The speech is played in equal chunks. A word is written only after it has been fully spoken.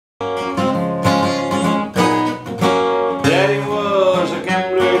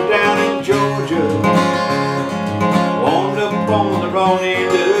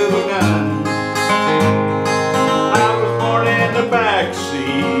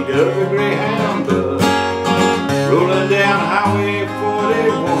does a Greyhound does, rolling down Highway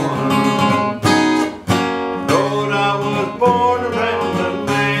 41. Lord, I was born a rambling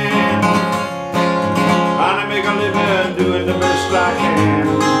man, trying to make a living, doing the best I can.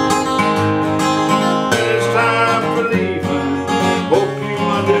 When it's time for leaving, hope you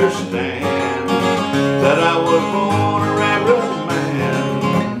understand that I was born a rambling man.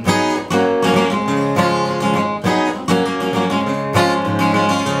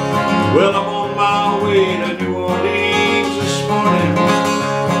 Well, I'm on my way to New Orleans this morning,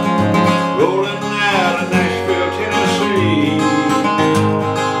 rolling out of Nashville, Tennessee.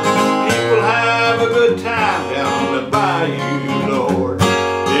 People have a good time down on the bayou, Lord.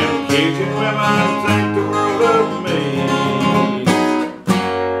 Them Cajun women think the world of me.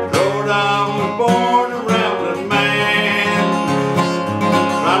 Lord, I was born a rambling man,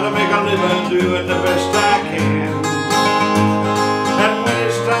 trying to make a living, doing the best I can. And when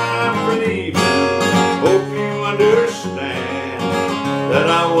it's time for leaving, hope you understand that I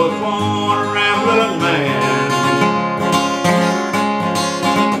was born a rambling man.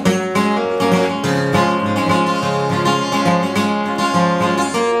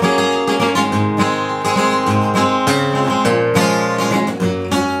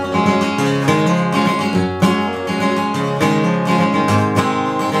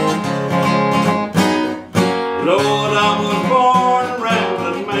 Lord, I was born a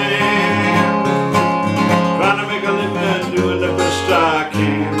rambling man, trying to make a living, doing the best I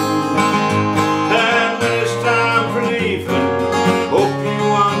can. And when it's time for leaving, hope you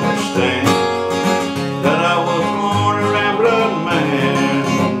understand that I was born a rambling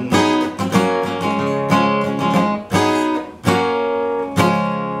man.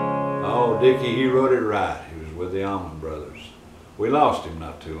 Oh, Dickey, he wrote it right. He was with the Almond Brothers. We lost him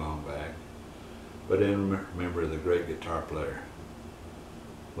not too long back. But then remember the great guitar player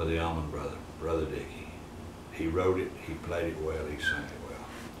with the Almond Brothers, Brother Dickey. He wrote it, he played it well, he sang it well.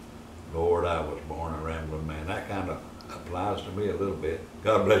 Lord, I was born a rambling man. That kind of applies to me a little bit.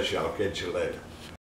 God bless y'all. Catch you later.